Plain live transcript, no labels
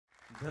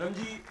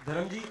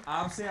धर्म जी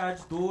आपसे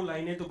आज दो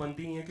लाइनें तो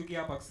बनती ही हैं क्योंकि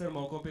आप अक्सर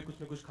मौकों पे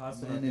कुछ न कुछ खास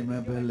सुनाते हैं। नहीं,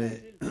 मैं पहले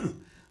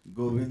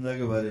गोविंदा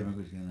के बारे में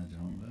कुछ कहना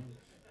चाहूँगा।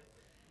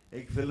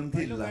 एक फिल्म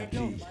थी लाठी,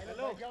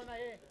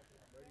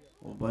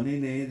 वो बनी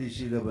नहीं,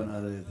 ऋषिदा बना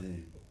रहे थे।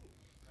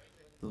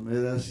 तो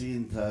मेरा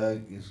सीन था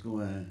कि इसको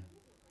मैं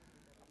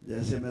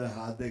जैसे मेरा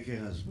हाथ देखे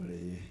हंस पड़े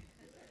ये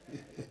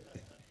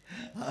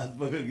हाथ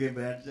पकड़ के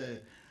बैठ जाए,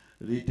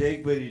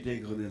 रीटेक पे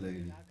रीटेक होने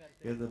लगे।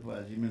 कहते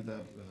पाजी में तो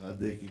आपका हाथ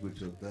देख के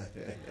कुछ होता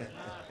है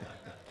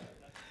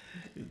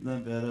इतना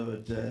प्यारा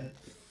बच्चा है,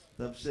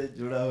 तब से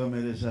जुड़ा हुआ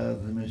मेरे साथ,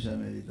 हमेशा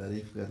मेरी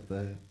तारीफ करता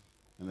है।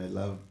 And I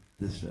love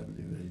this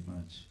family very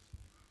much.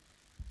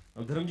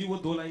 और धर्म जी वो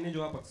दो लाइनें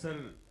जो आप अक्सर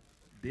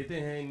देते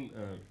हैं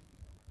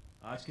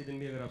आज के दिन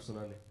भी अगर आप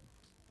सुना दें।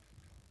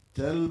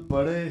 चल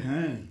पड़े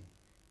हैं,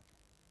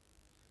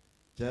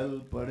 चल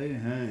पड़े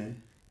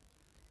हैं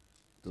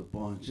तो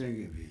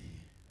पहुंचेंगे भी,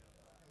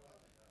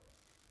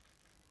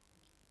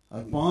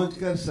 और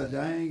पहुंचकर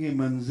सजाएंगे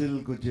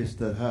मंजिल कुछ इस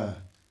तरह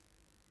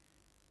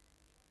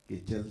कि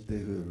चलते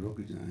हुए रुक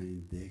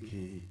जाएं,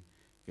 देखें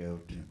क्या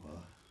उठे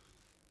वाह।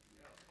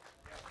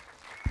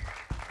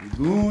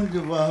 गूंज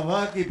वाह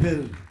वाह की फिर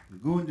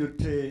गूंज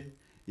उठे,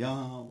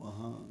 यहाँ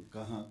वहां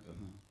कहां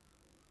कहां।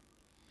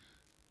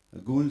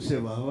 गूंज से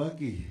वाह वाह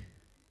की,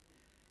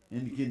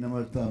 इनकी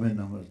नम्रता में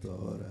नम्रता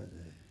और आ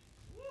जाए।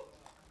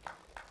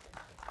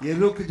 ये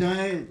रुक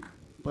जाएं,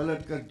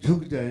 पलट कर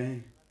झुक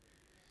जाएं,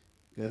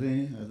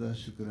 करें अदा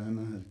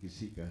शुक्राना हर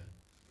किसी का।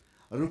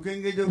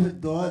 रुकेंगे जो फिर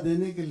दुआ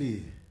देने के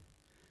लिए,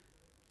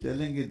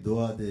 चलेंगे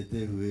दुआ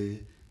देते हुए।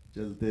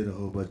 चलते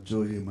रहो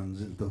बच्चों, ये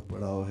मंजिल तो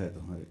पड़ाव है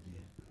तुम्हारे लिए।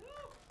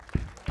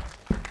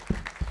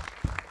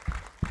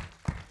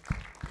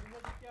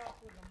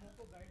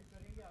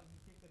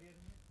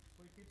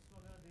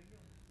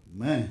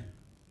 मैं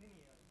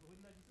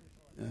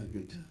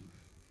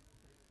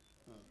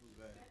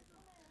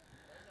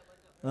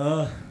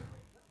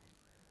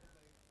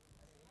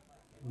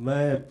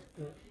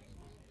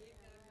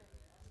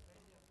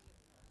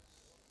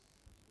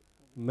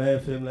मैं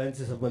फिल्म लाइन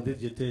से संबंधित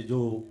जितने जो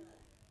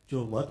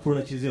जो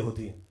महत्वपूर्ण चीज़ें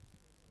होती हैं,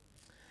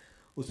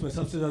 उसमें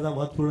सबसे ज़्यादा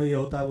महत्वपूर्ण ये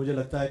होता है, मुझे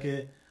लगता है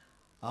कि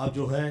आप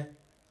जो हैं,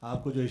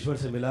 आपको जो ईश्वर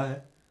से मिला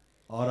है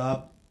और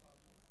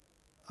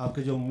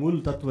आपके जो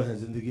मूल तत्व हैं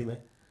ज़िंदगी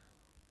में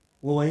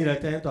वो वहीं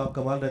रहते हैं, तो आप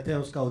कमाल रहते हैं।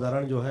 उसका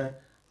उदाहरण जो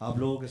है आप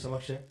लोगों के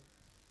समक्ष है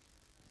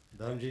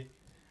धर्म जी।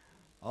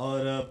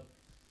 और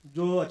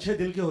जो अच्छे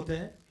दिल के होते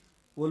हैं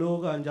वो लोगों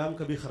का अंजाम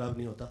कभी ख़राब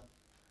नहीं होता।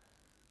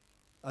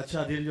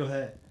 अच्छा दिल जो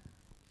है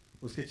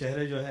उसके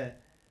चेहरे जो है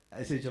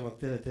ऐसे ही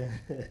चमकते रहते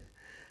हैं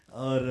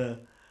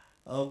और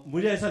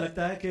मुझे ऐसा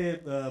लगता है कि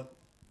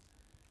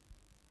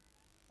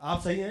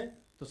आप सही हैं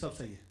तो सब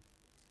सही है,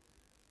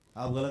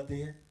 आप गलत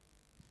नहीं हैं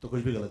तो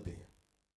कुछ भी गलत नहीं है।